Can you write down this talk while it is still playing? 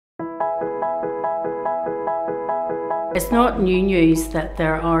It's not new news that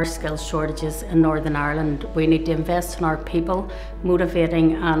there are skills shortages in Northern Ireland. We need to invest in our people,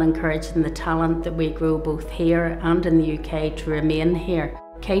 motivating and encouraging the talent that we grow both here and in the UK to remain here.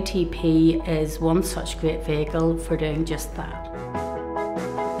 KTP is one such great vehicle for doing just that.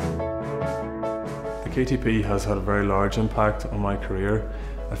 The KTP has had a very large impact on my career.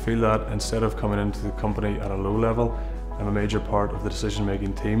 I feel that instead of coming into the company at a low level, I'm a major part of the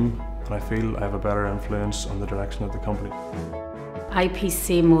decision-making team, and I feel I have a better influence on the direction of the company.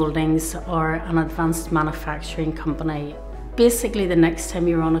 IPC Mouldings are an advanced manufacturing company. Basically, the next time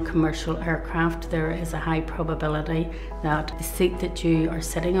you're on a commercial aircraft, there is a high probability that the seat that you are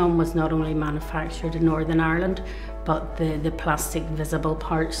sitting on was not only manufactured in Northern Ireland, but the plastic visible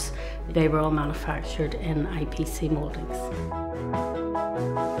parts, they were all manufactured in IPC Mouldings.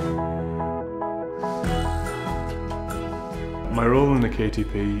 My role in the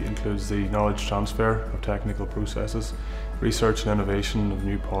KTP includes the knowledge transfer of technical processes, research and innovation of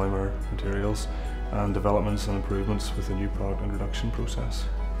new polymer materials, and developments and improvements with the new product introduction process.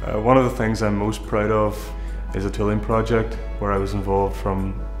 One of the things I'm most proud of is a tooling project where I was involved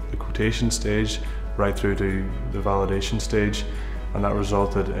from the quotation stage right through to the validation stage, and that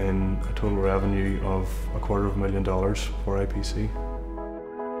resulted in a total revenue of $250,000 for IPC.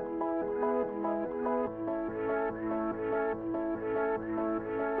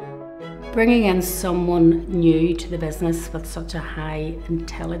 Bringing in someone new to the business with such a high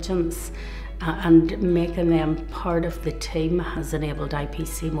intelligence and making them part of the team has enabled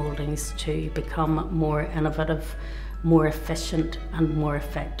IPC Mouldings to become more innovative, more efficient and more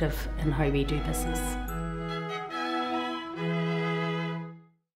effective in how we do business.